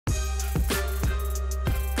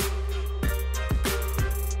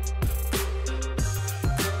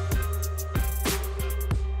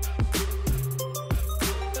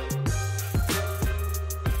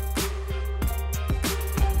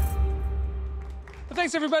Well,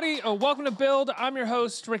 thanks, everybody. Welcome to Build. I'm your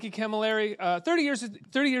host, Ricky Camilleri.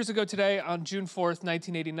 30 years ago today, on June 4th,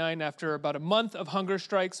 1989, after about a month of hunger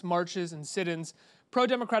strikes, marches, and sit-ins,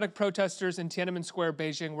 pro-democratic protesters in Tiananmen Square,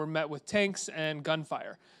 Beijing, were met with tanks and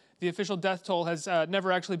gunfire. The official death toll has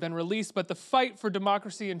never actually been released, but the fight for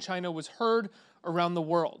democracy in China was heard around the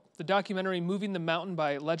world. The documentary Moving the Mountain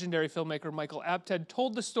by legendary filmmaker Michael Apted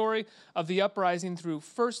told the story of the uprising through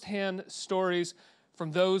first-hand stories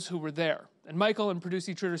from those who were there. And Michael and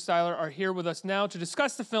producer Trudie Styler are here with us now to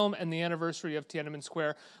discuss the film and the anniversary of Tiananmen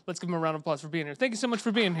Square. Let's give them a round of applause for being here. Thank you so much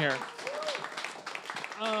for being here.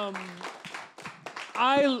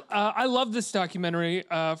 I love this documentary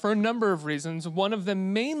for a number of reasons. One of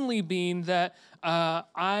them mainly being that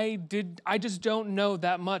I just don't know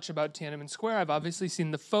that much about Tiananmen Square. I've obviously seen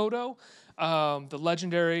the photo, the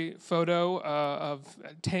legendary photo of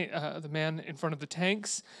the man in front of the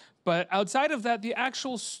tanks. But outside of that, the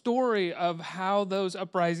actual story of how those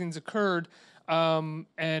uprisings occurred and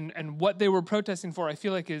what they were protesting for, I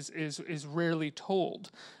feel like is rarely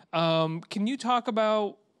told. Can you talk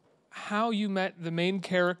about how you met the main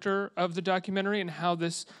character of the documentary and how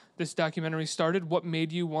this documentary started? What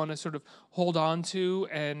made you want to sort of hold on to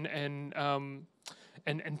and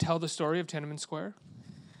tell the story of Tiananmen Square?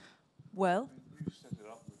 Well, you set it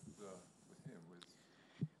up with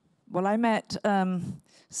him. well, I met.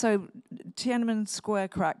 So Tiananmen Square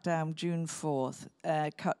crackdown, June 4th,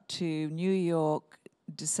 cut to New York,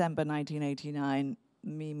 December 1989,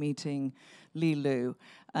 me meeting Li Lu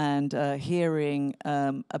and hearing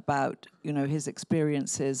about, his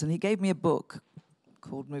experiences. And he gave me a book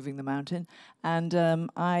called Moving the Mountain. And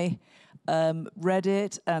I read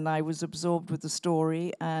it, and I was absorbed with the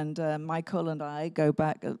story. And Michael and I go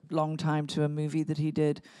back a long time to a movie that he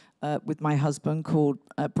did with my husband called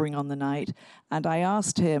Bring on the Night. And I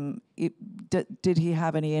asked him, did he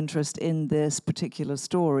have any interest in this particular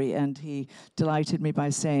story? And he delighted me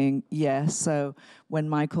by saying yes. So when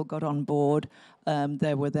Michael got on board,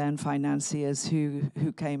 there were then financiers who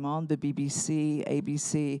came on, the BBC,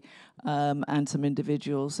 ABC, and some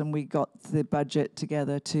individuals. And we got the budget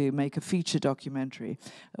together to make a feature documentary,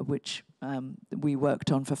 which we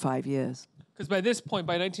worked on for 5 years. Because by this point,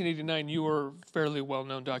 by 1989, you were a fairly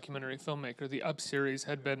well-known documentary filmmaker. The Up series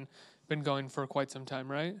had been going for quite some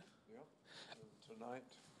time, right? Yep. And tonight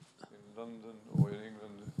in London or in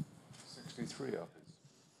England, 63 Up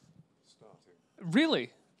is starting.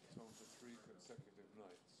 Really? It's on for 3 consecutive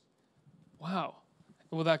nights. Wow.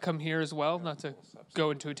 Will that come here as well? Yeah, Not to of course,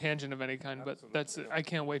 go into a tangent of any kind, but Absolutely, yeah. I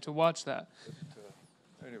can't wait to watch that.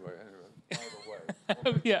 But, anyway, either way.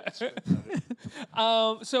 Yeah.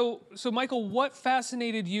 So Michael, what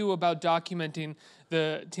fascinated you about documenting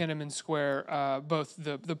the Tiananmen Square, both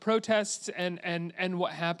the protests and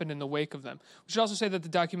what happened in the wake of them? We should also say that the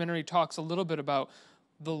documentary talks a little bit about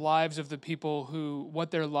the lives of the people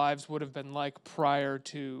what their lives would have been like prior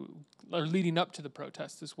to or leading up to the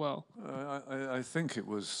protests as well. I think it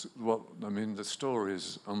was the story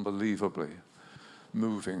is unbelievably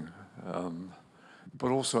moving.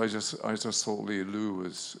 But also, I just thought Li Lu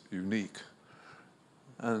was unique,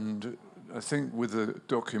 and I think with the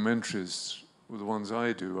documentaries, with the ones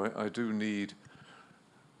I do, I do need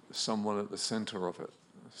someone at the center of it,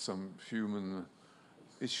 some human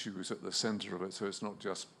issues at the center of it, so it's not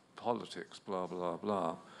just politics, blah blah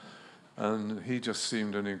blah. And he just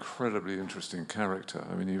seemed an incredibly interesting character.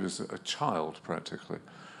 I mean, he was a child practically,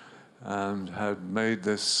 and had made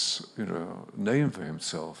this, name for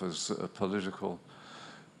himself as a political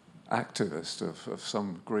activist of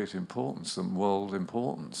some great importance, some world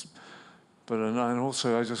importance. And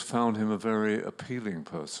also I just found him a very appealing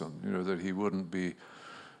person, that he wouldn't be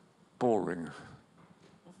boring.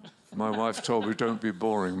 My wife told me, don't be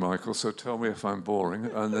boring, Michael, so tell me if I'm boring.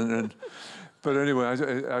 But anyway,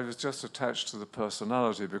 I was just attached to the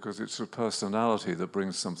personality because it's a personality that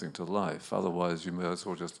brings something to life. Otherwise, you may as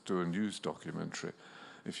well just do a news documentary.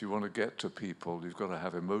 If you want to get to people, you've got to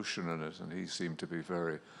have emotion in it, and he seemed to be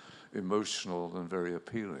very emotional and very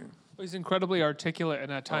appealing. He's incredibly articulate and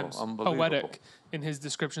at times poetic in his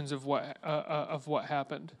descriptions of what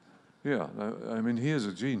happened. Yeah, I mean, he is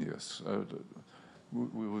a genius.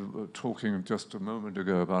 We were talking just a moment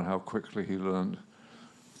ago about how quickly he learned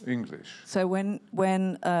English. So when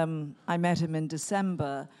I met him in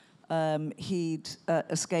December, he'd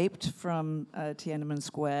escaped from Tiananmen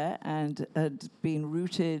Square and had been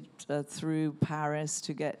routed through Paris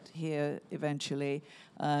to get here eventually.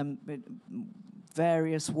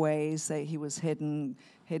 Various ways that he was hidden.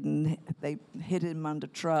 They hid him under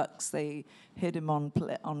trucks. They hid him on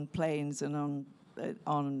planes and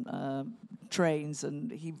on trains,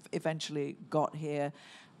 and he eventually got here.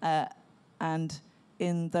 And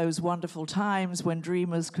in those wonderful times when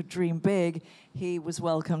dreamers could dream big, he was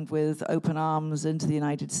welcomed with open arms into the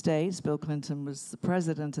United States. Bill Clinton was the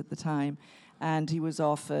president at the time, and he was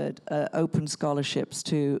offered open scholarships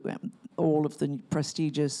to all of the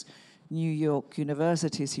prestigious New York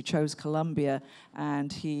universities. He chose Columbia,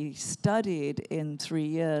 and he studied in 3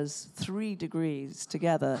 years, 3 degrees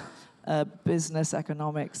together, business,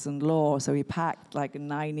 economics, and law. So he packed like a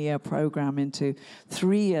 9-year program into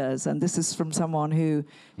 3 years. And this is from someone who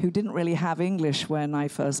didn't really have English when I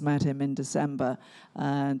first met him in December.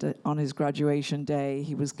 And on his graduation day,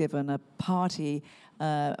 he was given a party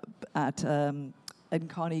in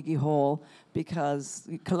Carnegie Hall, because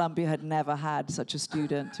Columbia had never had such a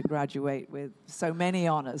student to graduate with so many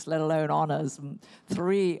honors, let alone honors,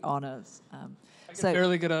 3 honors. I can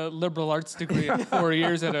barely get a liberal arts degree in 4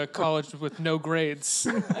 years at a college with no grades.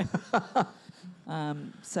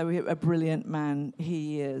 So a brilliant man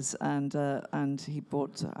he is, and he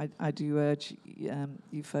brought. I do urge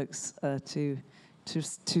you folks to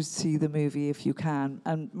see the movie if you can.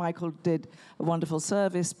 And Michael did a wonderful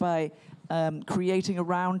service by creating a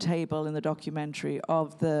round table in the documentary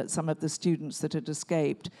of some of the students that had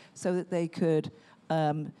escaped, so that they could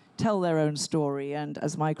tell their own story, and,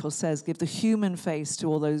 as Michael says, give the human face to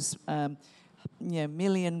all those a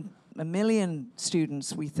million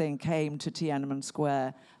students, we think, came to Tiananmen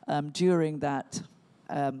Square during that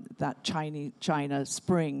China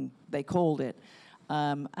Spring, they called it,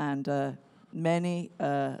 and many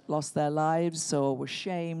lost their lives or were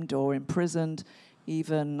shamed or imprisoned.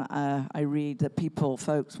 Even I read that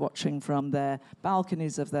folks watching from their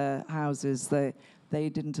balconies of their houses, they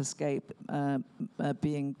didn't escape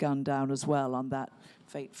being gunned down as well on that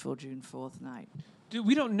fateful June 4th night.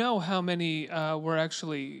 We don't know how many were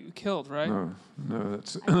actually killed, right? No,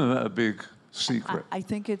 that's a big secret. I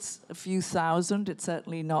think it's a few thousand. It's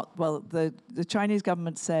certainly not. Well, the Chinese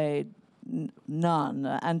government said none,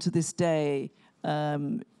 and to this day,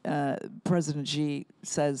 President Xi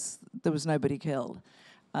says there was nobody killed.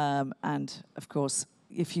 And of course,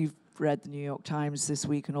 if you've read the New York Times this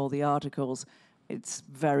week and all the articles, it's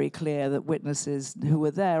very clear that witnesses who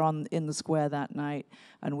were there in the square that night,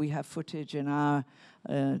 and we have footage in our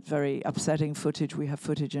very upsetting footage. We have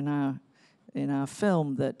footage in our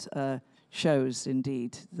film that shows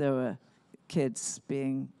indeed there were kids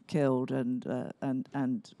being killed and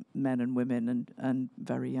men and women and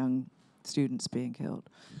very young students being killed.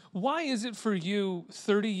 Why is it for you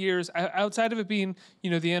 30 years, outside of it being,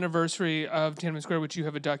 the anniversary of Tiananmen Square, which you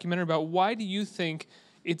have a documentary about, why do you think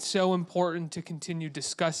it's so important to continue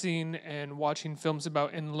discussing and watching films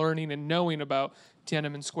about and learning and knowing about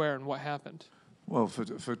Tiananmen Square and what happened? Well,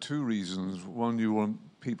 for 2 reasons. One, you want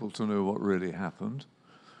people to know what really happened.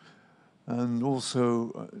 And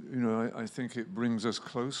also, I think it brings us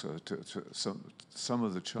closer to some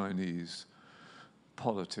of the Chinese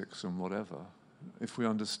politics and whatever, if we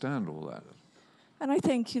understand all that. And I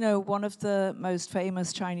think, one of the most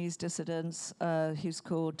famous Chinese dissidents, he's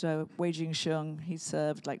called Wei Jingsheng. He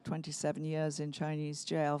served like 27 years in Chinese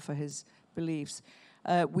jail for his beliefs.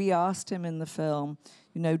 We asked him in the film,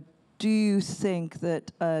 do you think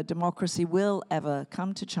that democracy will ever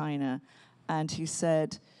come to China? And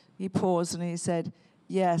he paused and he said,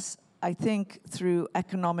 yes, I think through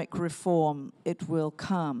economic reform it will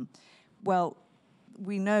come. Well,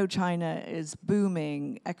 we know China is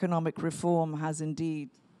booming. Economic reform has indeed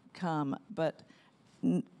come, but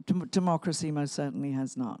democracy most certainly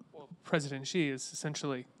has not. Well, President Xi is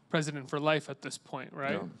essentially president for life at this point,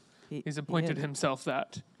 right? Yeah. He's appointed himself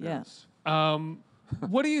that. Yes.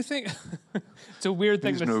 What do you think? It's a weird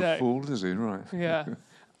thing to say. He's no fool, is he? Right. Yeah.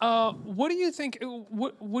 What do you think?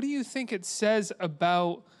 What do you think it says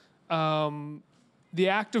about the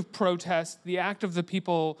act of protest, the act of the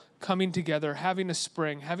people coming together, having a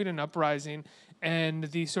spring, having an uprising, and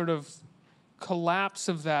the sort of collapse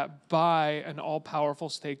of that by an all-powerful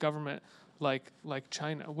state government like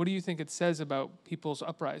China? What do you think it says about people's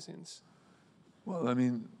uprisings? Well, I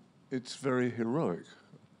mean, it's very heroic,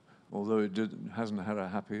 although it hasn't had a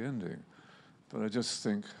happy ending. But I just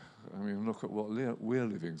think, look at what we're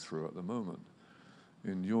living through at the moment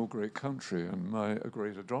in your great country and my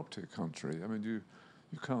great adopted country.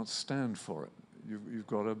 You can't stand for it. You've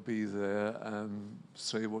got to be there and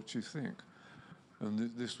say what you think.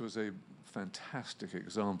 And this was a fantastic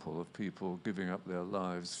example of people giving up their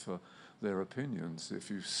lives for their opinions. If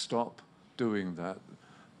you stop doing that,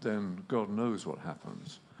 then God knows what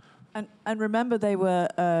happens. And remember, they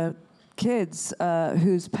were kids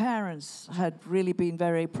whose parents had really been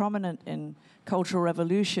very prominent in Cultural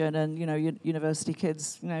Revolution, and university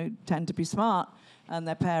kids tend to be smart, and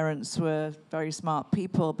their parents were very smart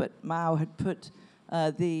people, but Mao had put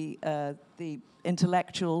the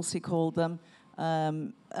intellectuals, he called them,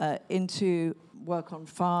 into work on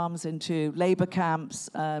farms, into labor camps.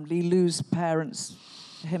 Li Lu's parents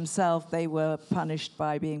himself, they were punished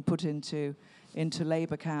by being put into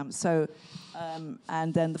labor camps. So,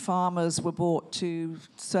 and then the farmers were brought to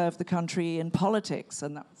serve the country in politics,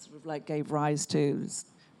 and that sort of like gave rise to,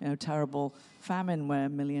 terrible famine where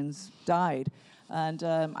millions died. And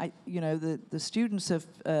the students of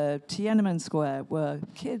Tiananmen Square were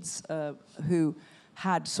kids who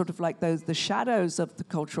had sort of like the shadows of the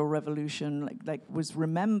Cultural Revolution, like was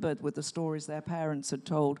remembered with the stories their parents had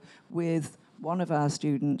told. With one of our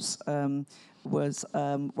students was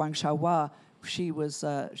Wang Xiaohua. She was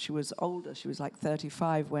older. She was like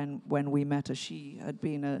 35 when we met her. She had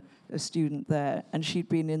been a student there, and she'd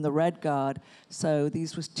been in the Red Guard. So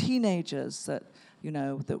these was teenagers that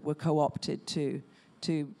that were co-opted to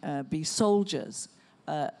be soldiers.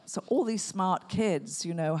 So all these smart kids,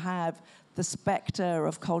 have the specter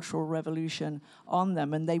of Cultural Revolution on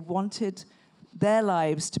them, and they wanted their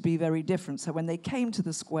lives to be very different. So when they came to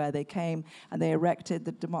the square, they came and they erected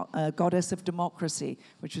the goddess of democracy,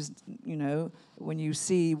 which was, when you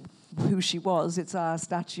see who she was, it's our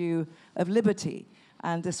Statue of Liberty.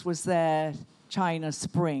 And this was their China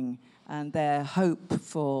Spring and their hope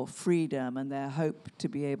for freedom and their hope to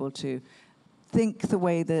be able to think the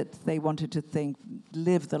way that they wanted to think,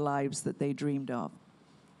 live the lives that they dreamed of.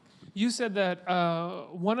 You said that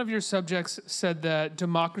one of your subjects said that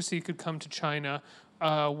democracy could come to China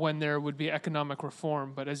when there would be economic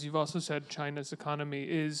reform. But as you've also said, China's economy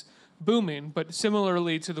is booming. But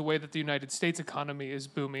similarly to the way that the United States economy is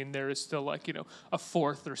booming, there is still a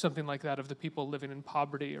fourth or something like that of the people living in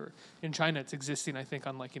poverty. Or in China, it's existing, I think,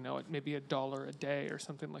 on maybe $1 a day or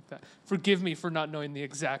something like that. Forgive me for not knowing the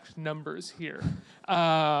exact numbers here.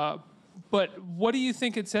 But what do you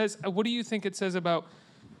think it says? What do you think it says about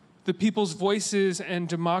the people's voices and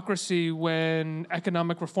democracy when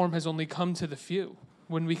economic reform has only come to the few?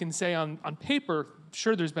 When we can say on paper,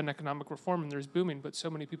 sure, there's been economic reform and there's booming, but so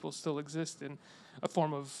many people still exist in a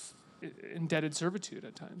form of indebted servitude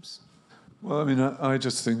at times. Well, I mean, I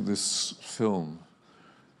just think this film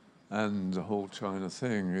and the whole China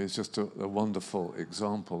thing is just a wonderful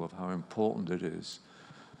example of how important it is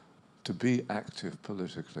to be active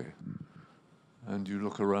politically. And you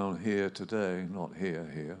look around here today, not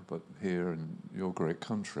here, but here in your great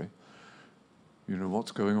country,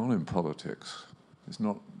 what's going on in politics. It's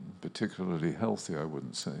not particularly healthy, I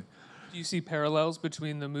wouldn't say. Do you see parallels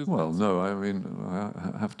between the movements? Well, no, I mean,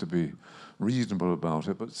 I have to be reasonable about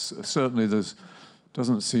it, but certainly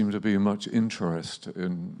doesn't seem to be much interest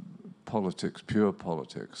in politics, pure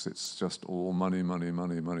politics. It's just all money, money,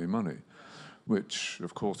 money, money, money, which,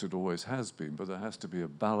 of course, it always has been, but there has to be a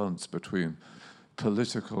balance between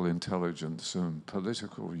political intelligence and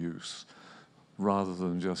political use rather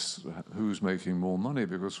than just who's making more money,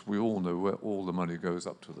 because we all know where all the money goes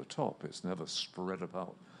up to the top. It's never spread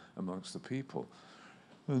about amongst the people.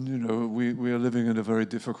 And, we are living in a very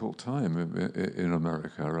difficult time in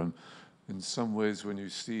America, and in some ways when you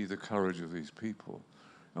see the courage of these people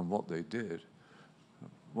and what they did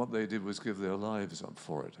was give their lives up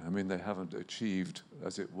for it. I mean, they haven't achieved,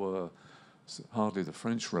 as it were, hardly the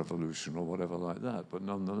French Revolution or whatever like that, but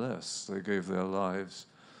nonetheless, they gave their lives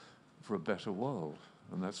for a better world.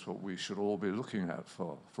 And that's what we should all be looking at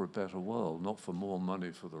for a better world, not for more money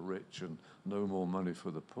for the rich and no more money for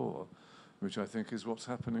the poor, which I think is what's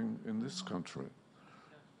happening in this country.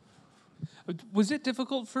 Was it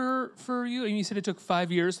difficult for you? And you said it took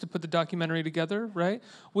 5 years to put the documentary together, right?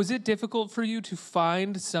 Was it difficult for you to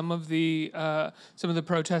find some of the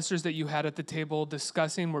protesters that you had at the table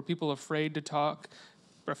discussing? Were people afraid to talk,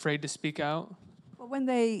 afraid to speak out? Well, when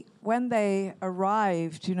they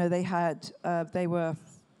arrived,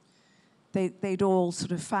 they'd all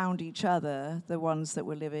sort of found each other. The ones that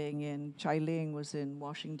were living in Chailing was in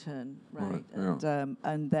Washington, right? Yeah.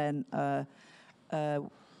 And then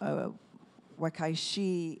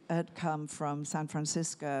Wakaixi had come from San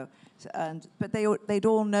Francisco, but they'd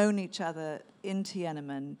all known each other in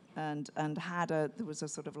Tiananmen and there was a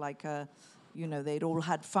sort of like they'd all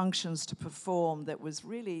had functions to perform that was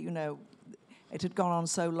really, it had gone on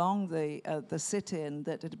so long, the sit-in,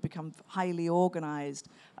 that it had become highly organized,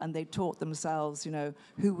 and they taught themselves,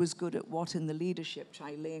 who was good at what in the leadership.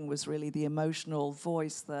 Chailing was really the emotional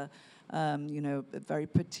voice, a very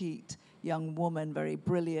petite young woman, very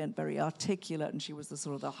brilliant, very articulate, and she was the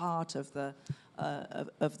sort of the heart of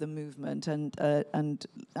the movement. And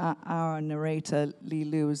our narrator Li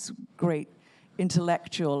Lu was great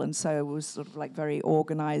intellectual, and so was sort of like very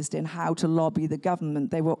organized in how to lobby the government.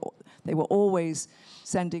 They were always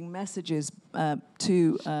sending messages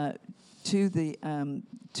to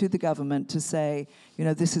the government to say,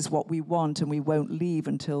 this is what we want, and we won't leave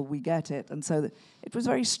until we get it. And so it was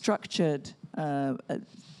very structured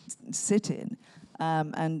sit-in.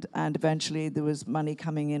 And eventually there was money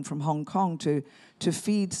coming in from Hong Kong to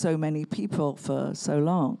feed so many people for so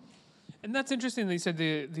long. And that's interesting that you said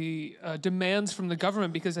the demands from the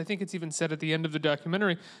government, because I think it's even said at the end of the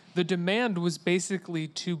documentary, the demand was basically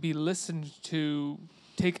to be listened to,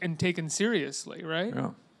 taken seriously, right?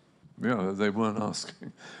 Yeah, they weren't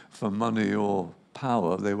asking for money or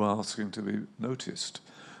power. They were asking to be noticed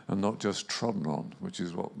and not just trodden on, which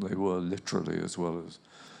is what they were literally as well as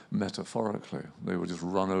metaphorically. They were just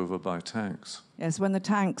run over by tanks. Yes, when the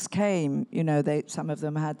tanks came, some of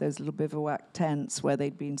them had those little bivouac tents where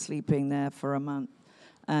they'd been sleeping there for a month,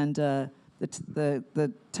 and the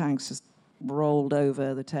tanks just rolled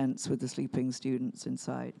over the tents with the sleeping students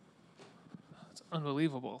inside. It's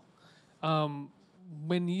unbelievable.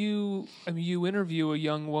 When you interview a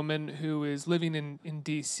young woman who is living in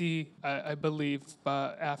D.C., I believe,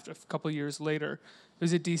 after a couple of years later.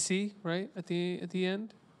 Was it D.C., right, at the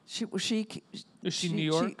end? Is she New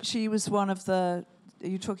York? She was one of the. Are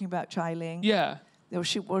you talking about Chai Ling? Yeah.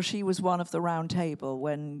 She was one of the round table.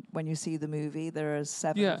 When you see the movie, there are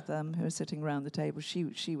 7 of them who are sitting around the table.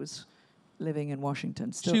 She was living in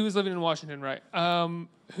Washington still. She was living in Washington, right?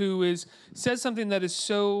 Who says something that is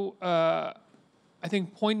so I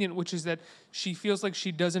think poignant, which is that she feels like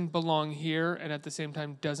she doesn't belong here and at the same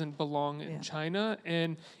time doesn't belong in China,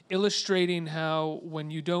 and illustrating how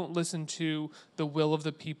when you don't listen to the will of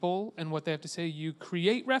the people and what they have to say, you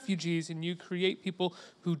create refugees and you create people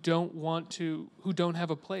who don't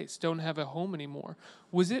have a place, don't have a home anymore.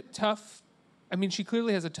 Was it tough? I mean, she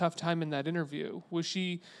clearly has a tough time in that interview.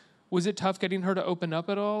 Was it tough getting her to open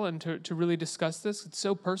up at all and to really discuss this? It's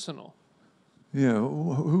so personal. Yeah,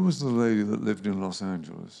 who was the lady that lived in Los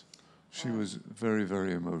Angeles? She was very,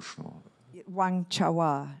 very emotional. Wang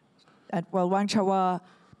Chawa. Wang Chawa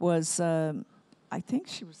was, I think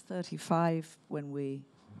she was 35 when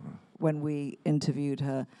we interviewed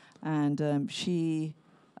her, and she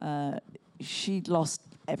lost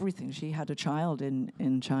everything. She had a child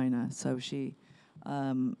in China, so she,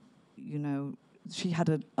 she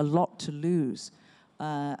had a lot to lose,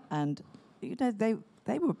 and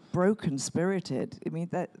they were broken-spirited. I mean,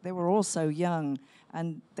 they were all so young,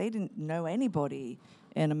 and they didn't know anybody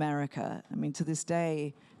in America. I mean, to this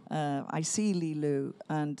day, I see Li Lu,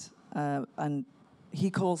 and he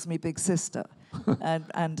calls me big sister,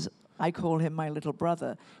 and I call him my little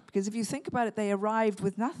brother. Because if you think about it, they arrived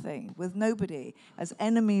with nothing, with nobody, as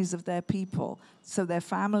enemies of their people. So their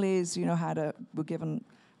families, were given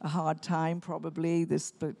a hard time, probably.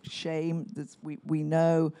 This shame. We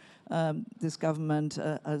know this government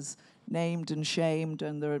has named and shamed,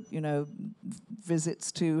 and there are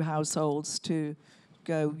visits to households to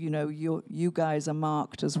go. You guys are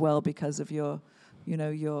marked as well because of your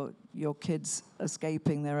kids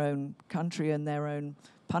escaping their own country and their own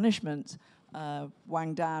punishment.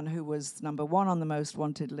 Wang Dan, who was number 1 on the most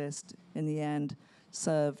wanted list, in the end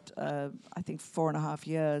served I think 4.5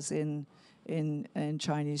 years in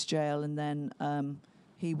Chinese jail, and then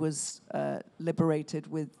he was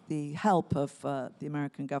liberated with the help of the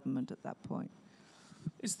American government at that point.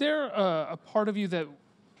 Is there a part of you that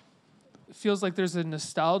feels like there's a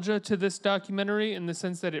nostalgia to this documentary in the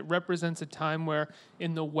sense that it represents a time where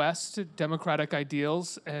in the West, democratic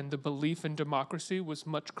ideals and the belief in democracy was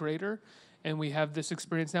much greater? And we have this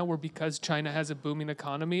experience now where because China has a booming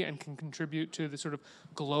economy and can contribute to the sort of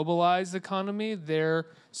globalized economy, their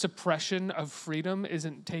suppression of freedom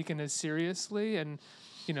isn't taken as seriously. And,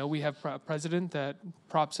 we have a president that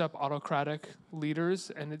props up autocratic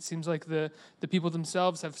leaders, and it seems like the people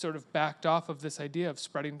themselves have sort of backed off of this idea of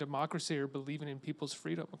spreading democracy or believing in people's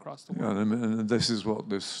freedom across the world. Yeah, and this is what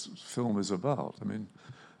this film is about. I mean,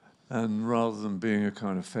 and rather than being a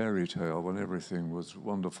kind of fairy tale when everything was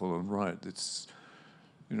wonderful and right, it's,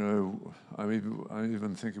 I'm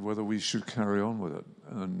even thinking whether we should carry on with it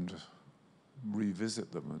and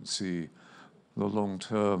revisit them and see the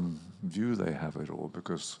long-term view they have it all,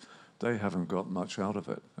 because they haven't got much out of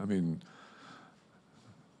it. I mean,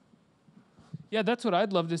 yeah, that's what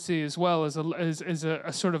I'd love to see as well, as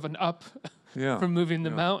a sort of an up from moving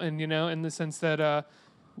the mountain, in the sense that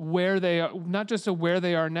where they are, not just where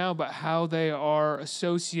they are now, but how they are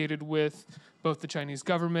associated with both the Chinese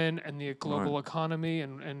government and the global economy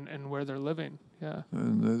and where they're living. Yeah.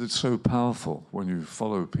 And it's so powerful when you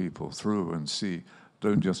follow people through and see,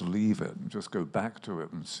 don't just leave it, just go back to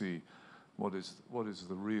it and see what is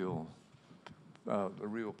the real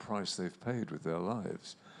price they've paid with their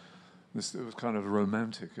lives. It was kind of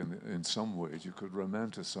romantic in some ways. You could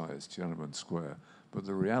romanticize Tiananmen Square, but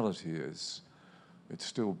the reality is it's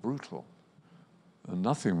still brutal. And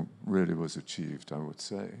nothing really was achieved, I would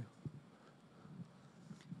say.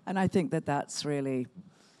 And I think that that's really,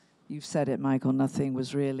 you've said it, Michael, nothing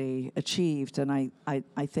was really achieved. And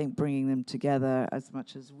I think bringing them together, as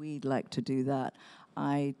much as we'd like to do that,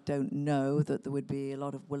 I don't know that there would be a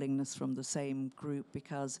lot of willingness from the same group,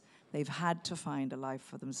 because they've had to find a life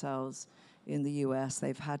for themselves in the US.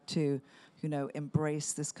 They've had to,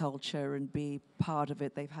 embrace this culture and be part of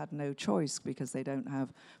it. They've had no choice because they don't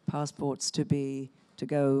have passports to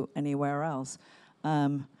go anywhere else.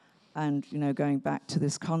 And, going back to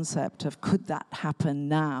this concept of, could that happen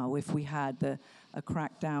now if we had a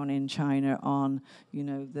crackdown in China on,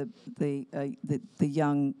 the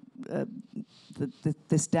young,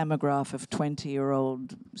 this demographic of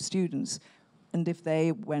 20-year-old students, and if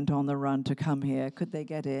they went on the run to come here, could they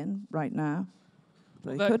get in right now?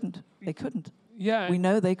 They couldn't. They couldn't. Yeah. We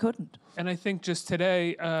know they couldn't. And I think just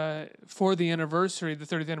today, for the anniversary, the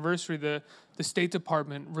 30th anniversary, the State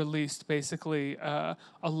Department released basically a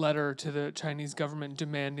letter to the Chinese government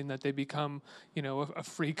demanding that they become, a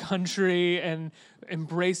free country and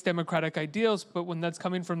embrace democratic ideals. But when that's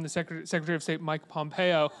coming from the Secretary of State Mike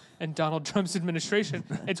Pompeo and Donald Trump's administration,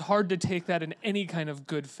 it's hard to take that in any kind of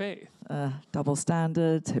good faith. Double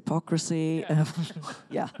standards, hypocrisy.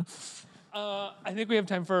 Yeah. I think we have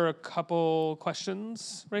time for a couple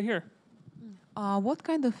questions right here. What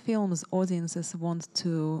kind of films audiences want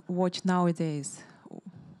to watch nowadays?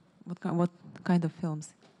 What kind of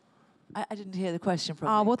films? I didn't hear the question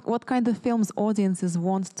properly. What kind of films audiences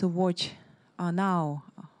want to watch now?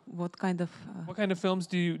 What kind of films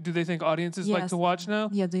do they think audiences like to watch now?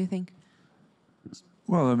 Yeah, do you think?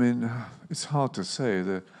 Well, I mean, it's hard to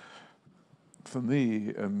say. For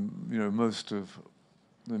me, most of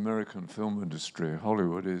the American film industry,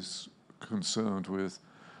 Hollywood, is concerned with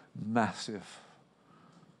massive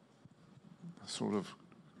sort of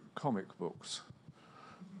comic books.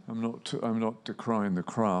 I'm not decrying the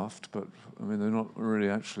craft, but I mean, they're not really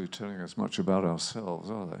actually telling us much about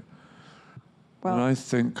ourselves, are they? Well, and I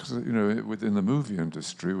think that, within the movie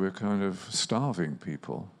industry, we're kind of starving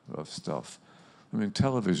people of stuff. I mean,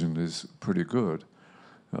 television is pretty good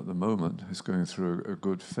at the moment. It's going through a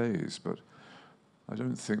good phase, but I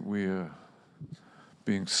don't think we are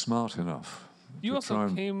being smart enough. You also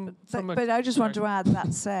came from but I just want to add,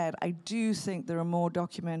 that said, I do think there are more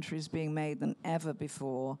documentaries being made than ever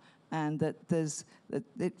before, and that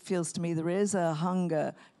it feels to me there is a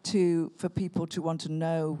hunger for people to want to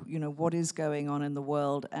know, what is going on in the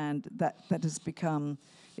world, and that has become...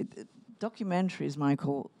 Documentaries,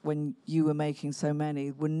 Michael, when you were making so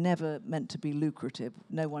many, were never meant to be lucrative.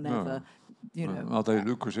 No one ever... Are they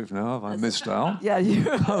lucrative now? Have I missed out? Yeah, you.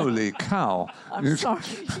 Holy cow! I'm sorry.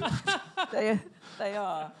 they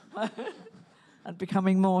are, and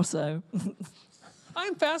becoming more so.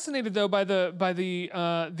 I'm fascinated though by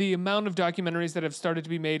the amount of documentaries that have started to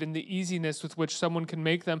be made and the easiness with which someone can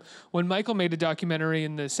make them. When Michael made a documentary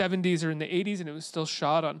in the 70s or in the 80s and it was still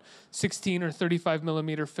shot on 16 or 35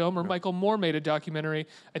 millimeter film, or Michael Moore made a documentary,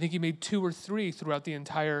 I think he made 2 or 3 throughout the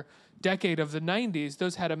entire decade of the 90s,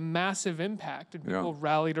 those had a massive impact and people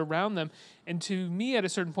rallied around them. And to me, at a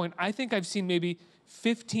certain point, I think I've seen maybe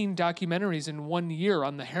 15 documentaries in 1 year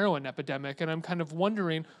on the heroin epidemic, and I'm kind of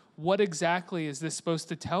wondering, what exactly is this supposed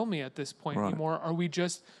to tell me at this point anymore? Are we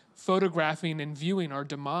just photographing and viewing our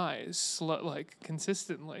demise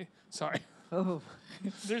consistently? Sorry. Oh.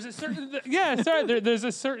 There's a certain there's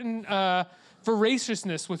a certain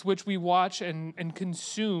voraciousness with which we watch and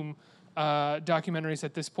consume documentaries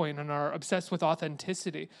at this point and are obsessed with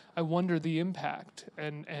authenticity. I wonder the impact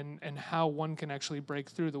and how one can actually break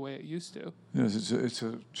through the way it used to. Yes, it's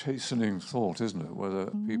a chastening thought, isn't it?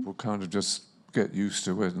 Whether people kind of just get used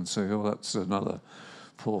to it and say, oh, that's another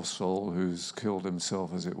poor soul who's killed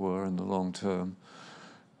himself, as it were, in the long term.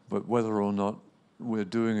 But whether or not we're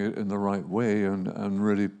doing it in the right way and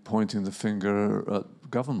really pointing the finger at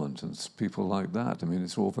government and people like that. I mean,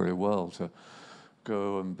 it's all very well to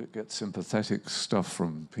go and get sympathetic stuff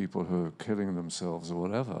from people who are killing themselves or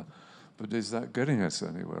whatever. But is that getting us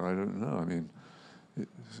anywhere? I don't know. I mean,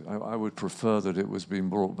 I would prefer that it was being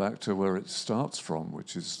brought back to where it starts from,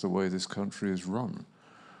 which is the way this country is run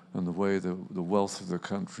and the way the wealth of the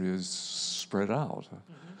country is spread out.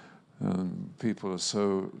 And people are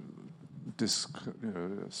so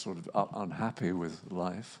sort of unhappy with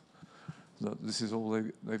life that this is all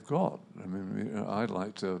they've got. I mean, I'd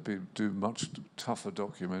like to do much tougher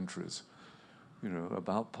documentaries you know,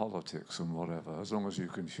 about politics and whatever, as long as you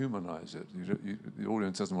can humanize it. The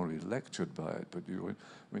audience doesn't want to be lectured by it, but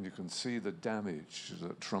when you can see the damage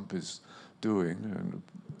that Trump is doing and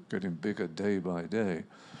getting bigger day by day,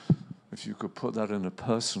 if you could put that in a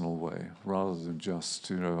personal way, rather than just,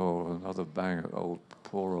 you know, oh, another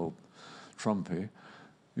poor old Trumpy,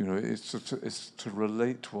 you know, it's to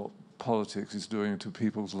relate to what politics is doing to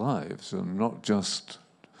people's lives, and not just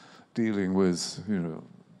dealing with, you know,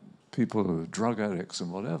 people who are drug addicts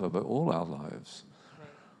and whatever, but all our lives. Right.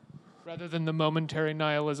 Rather than the momentary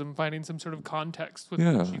nihilism, finding some sort of context with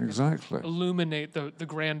Yeah, which you exactly. can illuminate the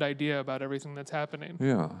grand idea about everything that's happening.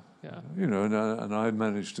 Yeah. Yeah. You know, and I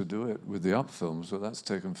managed to do it with the Up films, but that's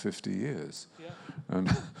taken 50 years. Yeah. And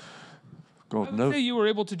God I would knows. say you were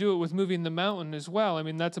able to do it with Moving the Mountain as well. I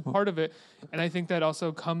mean, that's a part of it. And I think that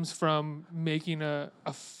also comes from making a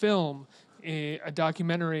film, a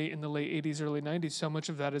documentary in the late 80s, early 90s. So much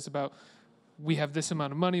of that is about, we have this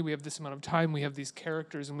amount of money, we have this amount of time, we have these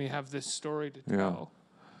characters, and we have this story to tell.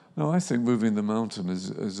 No, I think Moving the Mountain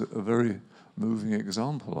is a very moving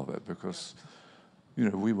example of it, because, you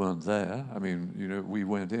know, we weren't there. I mean, you know, we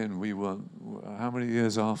went in, we weren't, how many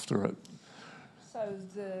years after it? So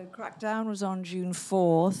the crackdown was on June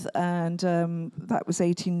 4th, and that was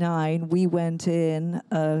 89. We went in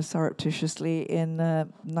surreptitiously in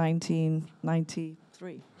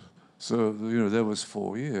 1993. So, you know, there was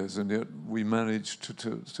 4 years, and yet we managed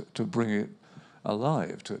to bring it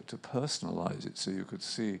alive, to personalize it, so you could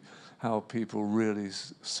see how people really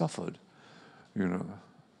suffered, you know,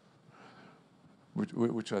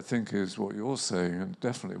 which I think is what you're saying, and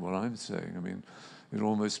definitely what I'm saying. I mean, it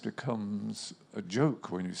almost becomes a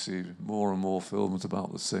joke when you see more and more films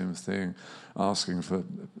about the same thing, asking for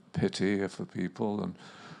pity for people, and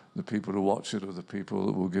the people who watch it are the people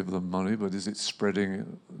that will give them money. But is it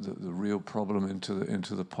spreading the real problem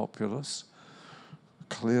into the populace?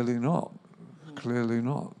 Clearly not. Clearly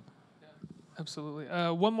not. Yeah, absolutely.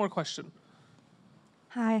 One more question.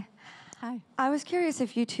 Hi. Hi. I was curious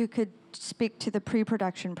if you two could speak to the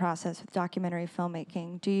pre-production process with documentary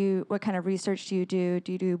filmmaking. What kind of research do you do?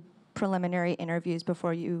 Do you do preliminary interviews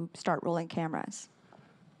before you start rolling cameras?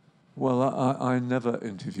 Well, I never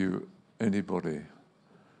interview anybody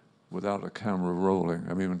without a camera rolling.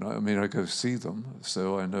 I mean, I go see them,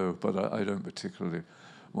 so I know, but I don't particularly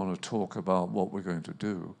want to talk about what we're going to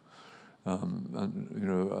do. And you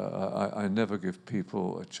know, I never give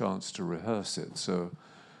people a chance to rehearse it, so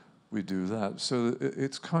we do that. So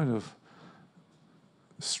it's kind of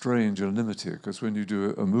strange and limited, because when you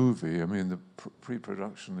do a movie, I mean, the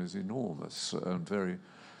pre-production is enormous and very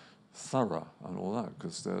thorough and all that,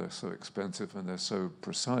 because they're so expensive and they're so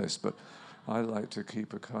precise. But I like to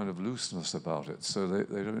keep a kind of looseness about it, so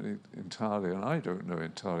they don't need entirely, and I don't know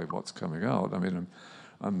entirely what's coming out. I mean,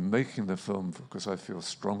 I'm making the film because I feel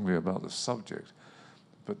strongly about the subject,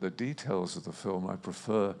 but the details of the film I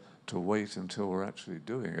prefer to wait until we're actually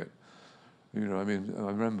doing it. You know, I mean, I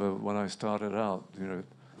remember when I started out, you know,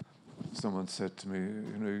 someone said to me,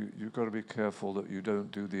 you know, you've got to be careful that you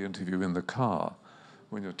don't do the interview in the car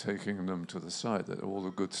when you're taking them to the site, that all the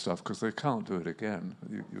good stuff, because they can't do it again.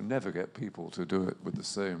 You never get people to do it with the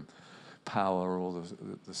same power or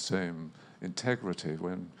the same integrity.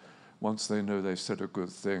 Once they know they've said a good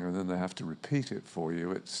thing and then they have to repeat it for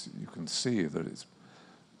you, you can see that it's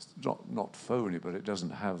not phony, but it doesn't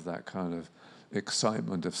have that kind of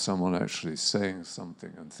excitement of someone actually saying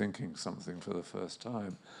something and thinking something for the first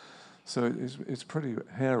time. So it's pretty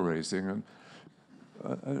hair-raising,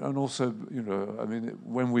 and also, you know, I mean,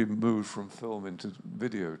 when we moved from film into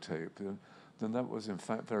videotape, then that was in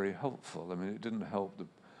fact very helpful. I mean, it didn't help the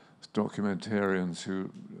documentarians who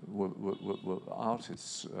were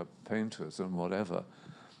artists, painters and whatever,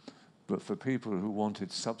 but for people who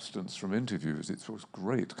wanted substance from interviews, it was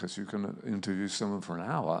great, because you can interview someone for an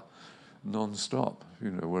hour non-stop,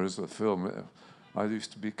 you know, whereas the film, I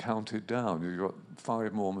used to be counted down. You got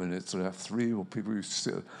 5 more minutes left, 3 more people used to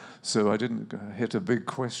sit. So I didn't hit a big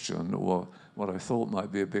question or what I thought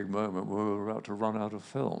might be a big moment when we were about to run out of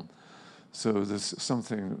film. So there's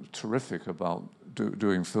something terrific about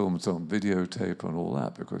doing films on videotape and all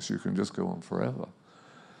that, because you can just go on forever.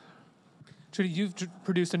 Trudie, you've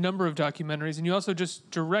produced a number of documentaries, and you also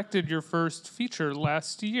just directed your first feature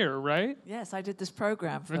last year, right? Yes, I did this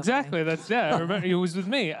program. Exactly. That's I remember it was with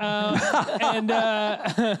me. Has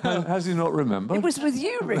he not remembered? It was with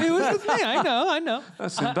you, Rick. It was with me. I know.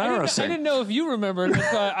 That's embarrassing. I didn't know if you remembered.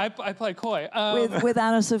 That's why I play coy. with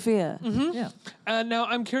Anna Sophia. Mm-hmm. Yeah. Now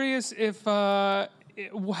I'm curious if how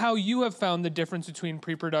you have found the difference between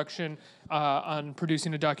pre-production on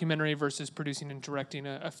producing a documentary versus producing and directing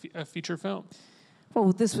a feature film.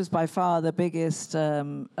 Well, this was by far the biggest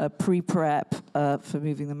pre-prep for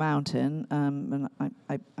moving the mountain, and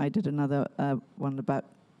I did another one about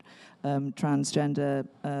transgender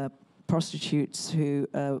prostitutes who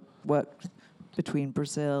worked between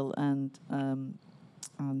Brazil and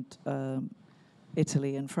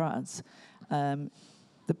Italy and France.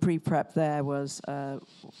 The pre-prep there was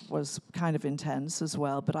kind of intense as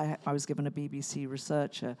well, but I was given a BBC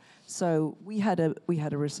researcher, so we had a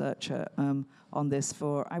researcher on this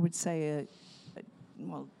for, I would say,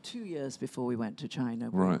 2 years before we went to China.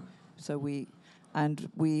 Right. So we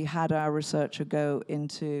had our researcher go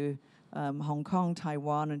into Hong Kong,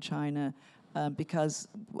 Taiwan, and China because,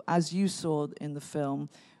 as you saw in the film,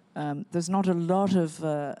 there's not a lot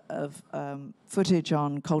of footage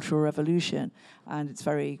on Cultural Revolution, and it's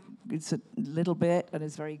a little bit, and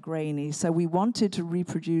it's very grainy. So we wanted to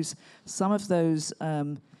reproduce some of those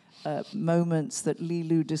moments that Li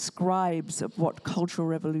Lu describes of what Cultural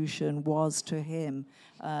Revolution was to him,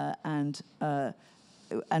 and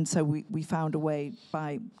so we found a way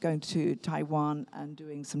by going to Taiwan and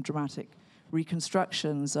doing some dramatic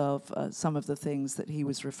reconstructions of some of the things that he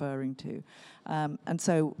was referring to. And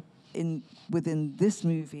so within this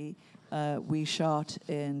movie, we shot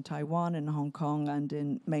in Taiwan, in Hong Kong, and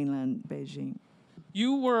in mainland Beijing.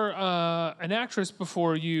 You were an actress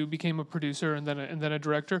before you became a producer and then a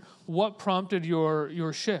director. What prompted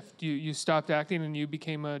your shift? You stopped acting and you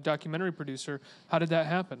became a documentary producer. How did that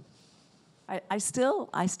happen? I still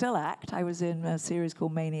act. I was in a series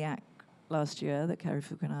called Maniac last year that Cary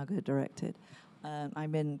Fukunaga directed.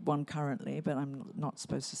 I'm in one currently, but I'm not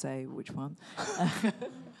supposed to say which one.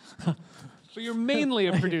 But you're mainly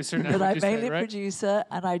a producer now. But I'm mainly right? a producer,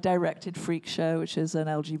 and I directed Freak Show, which is an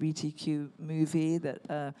LGBTQ movie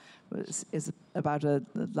that is about the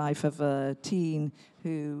life of a teen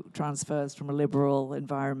who transfers from a liberal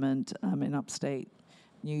environment in upstate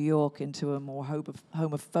New York into a more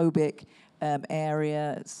homophobic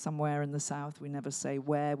area somewhere in the South. We never say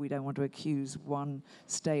where. We don't want to accuse one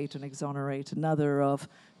state and exonerate another of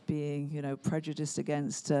being, prejudiced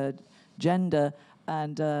against gender.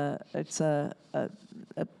 And it's a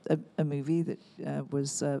movie that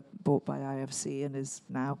was bought by IFC and is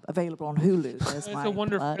now available on Hulu.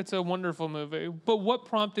 It's a wonderful movie. But what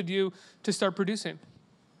prompted you to start producing?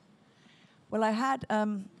 Well, I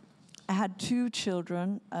had two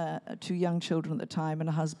children, two young children at the time, and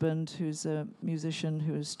a husband who's a musician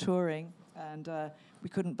who was touring, and we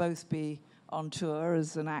couldn't both be on tour.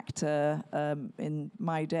 As an actor, in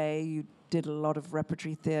my day, you did a lot of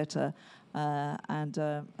repertory theatre, and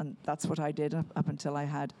that's what I did up until I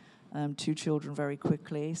had two children very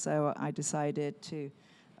quickly. So I decided to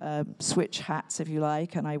switch hats, if you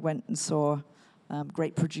like, and I went and saw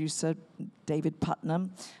great producer David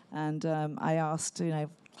Putnam, and I asked,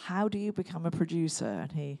 how do you become a producer?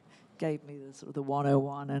 And he gave me the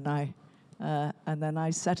 101, and then I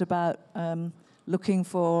set about looking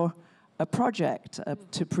for a project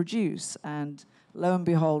to produce. And lo and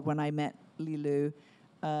behold, when I met Li Lu,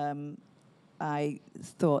 I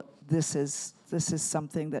thought this is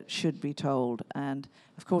something that should be told. And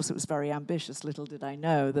of course, it was very ambitious. Little did I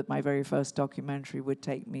know that my very first documentary would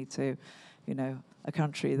take me to, a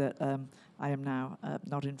country that I am now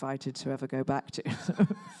not invited to ever go back to.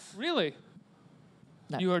 Really?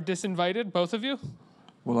 No. You are disinvited, both of you?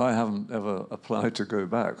 Well, I haven't ever applied to go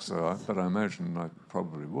back, but I imagine I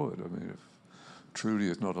probably would. I mean, if Trudie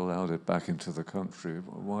is not allowed it back into the country,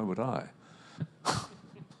 why would I?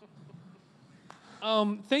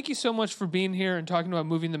 Thank you so much for being here and talking about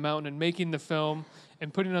moving the mountain and making the film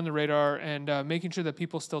and putting it on the radar and making sure that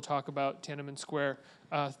people still talk about Tiananmen Square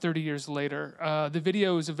 30 years later. The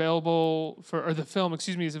video is available the film,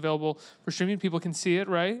 is available for streaming. People can see it,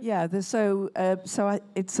 right? Yeah, it's a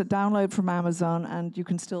download from Amazon, and you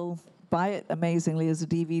can still buy it amazingly as a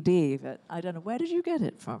DVD. But I don't know, where did you get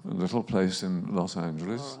it from? A little place in Los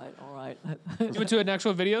Angeles. All right. You went to an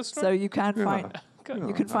actual video store? So you can find Yeah,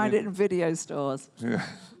 you can find it in video stores. Yeah.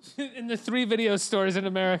 In the 3 video stores in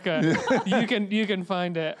America, you can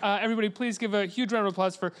find it. Everybody, please give a huge round of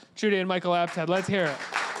applause for Trudie and Michael Apted. Let's hear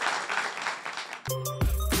it.